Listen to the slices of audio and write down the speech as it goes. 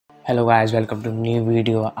Hello guys, welcome to new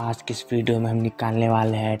video. आज की इस वीडियो में हम निकालने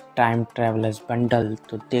वाले हैं टाइम ट्रैवलर्स बंडल।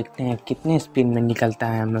 तो देखते हैं कितने स्पीड में निकलता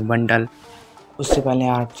है हमें बंडल। उससे पहले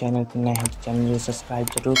आप चैनल पर नए हैं तो चैनल को सब्सक्राइब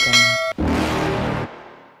जरूर करना।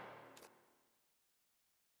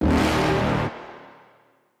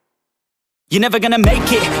 You're never gonna make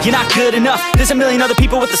it, you're not good enough. There's a million other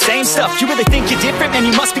people with the same stuff. You really think you're different? Man,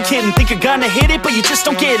 you must be kidding. Think you're gonna hit it, but you just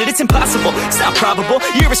don't get it. It's impossible, it's not probable,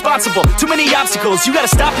 you're irresponsible. Too many obstacles, you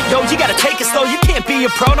gotta stop it, yo. You gotta take it slow, you can't be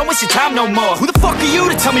a pro. Don't waste your time no more. Who the fuck are you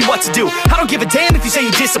to tell me what to do? I don't give a damn if you say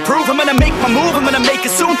you disapprove. I'm gonna make my move, I'm gonna make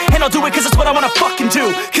it soon. And I'll do it cause it's what I wanna fucking do.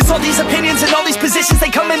 Cause all these opinions and all these positions,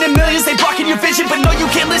 they come in millions, they blocking your vision. But no,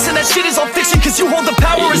 you can't listen, that shit is all fiction. Cause you hold the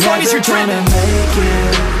power as long as you're dreaming. Make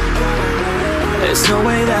it. There's no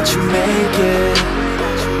way that you make it.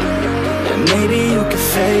 And maybe you can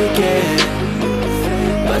fake it,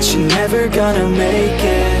 but you're never gonna make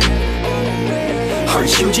it.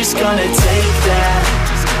 Aren't you just gonna take that?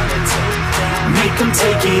 Make them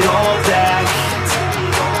take it all back.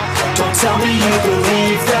 Don't tell me you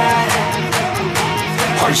believe that.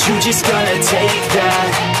 Aren't you just gonna take that?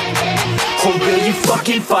 Or will you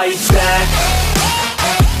fucking fight back?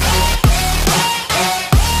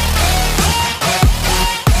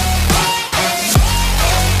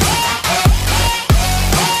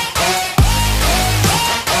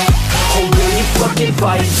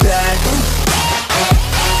 Fight back.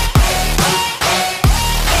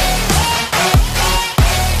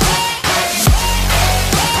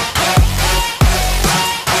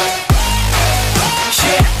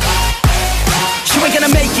 You ain't gonna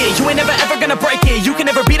make it, you ain't never ever gonna break it. You can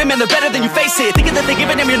never beat them and they're better than you, face it. Thinking that they give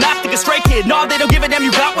a damn, you're not thinking straight, kid. No, they don't give a damn,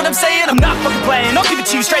 you got what I'm saying? I'm not fucking playing, I'll give it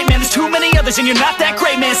to you straight, man. There's too many others and you're not that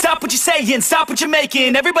great, man. Stop what you're saying, stop what you're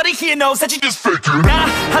making. Everybody here knows that you just faking. Nah,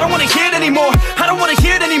 I don't wanna hear it anymore, I don't wanna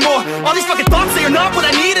hear it anymore. All these fucking thoughts, they are not what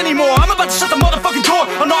I need anymore. I'm about to shut the motherfucking door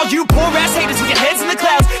on all you poor ass haters with your heads in the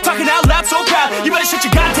clouds, talking out loud so proud. You better shut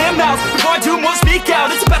your goddamn mouth before I do more, speak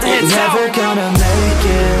out. It's about to head south. You're never gonna make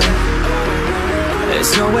it.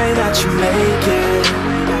 There's no way that you make it.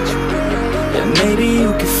 And maybe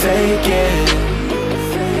you can fake it,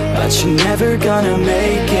 but you're never gonna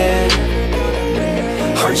make it.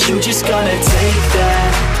 Aren't you just gonna take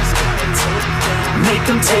that? Make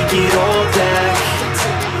them take it all back.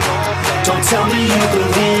 Don't tell me you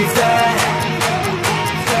believe that.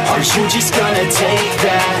 Aren't you just gonna take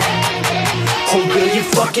that? Or will you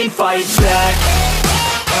fucking fight back?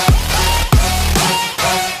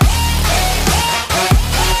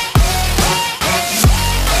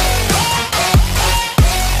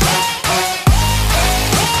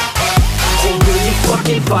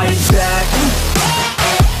 Fight back.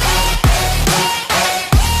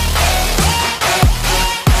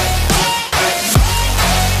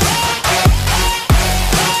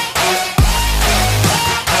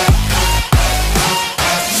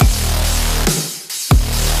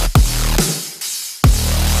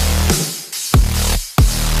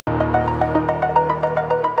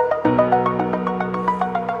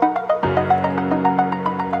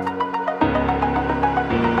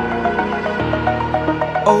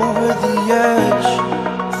 Over the edge,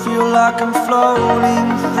 feel like I'm floating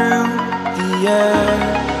through the air.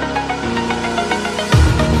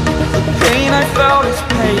 The pain I felt is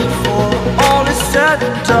paid for, all is said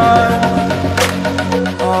and done.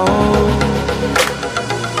 Oh,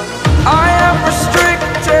 I am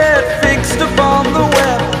restricted, fixed upon the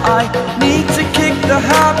web. I need to kick the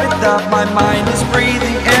habit that my mind is breathing.